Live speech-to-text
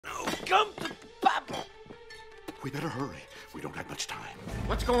come to Papa. We better hurry. We don't have much time.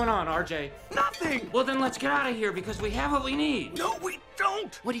 What's going on, RJ? Nothing. Well, then let's get out of here because we have what we need. No, we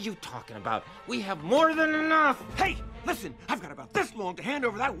don't. What are you talking about? We have more than enough. Hey, listen, I've got about this long to hand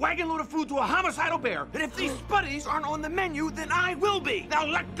over that wagon load of food to a homicidal bear. And if these spuddies aren't on the menu, then I will be. Now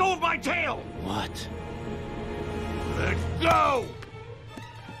let go of my tail. What? Let's go.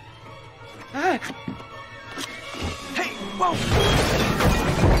 Hey, whoa.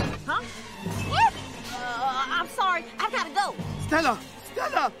 Huh? What? I'm sorry. I gotta go. Stella!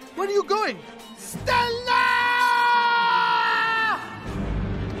 Stella! Where are you going? Stella!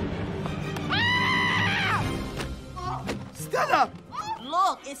 Ah! Stella!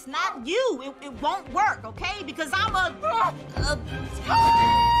 Look, it's not you. It won't work, okay? Because I'm a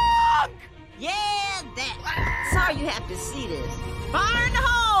Skunk! Yeah, that. Sorry you have to see this. Fire in the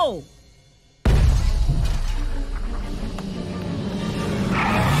hole!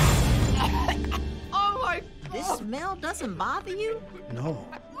 This smell doesn't bother you? No,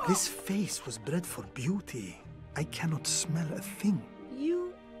 this face was bred for beauty. I cannot smell a thing.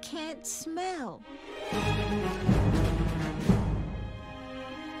 You can't smell.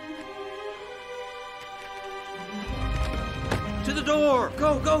 To the door!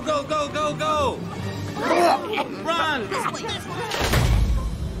 Go, go, go, go, go, go! Run! This way, this way.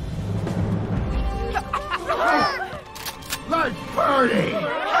 Let's party!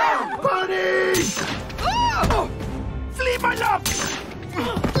 Party! Flee, my love!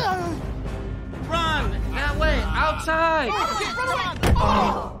 Run! That way! Outside!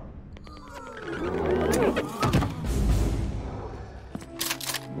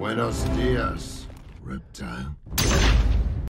 Buenos dias, reptile.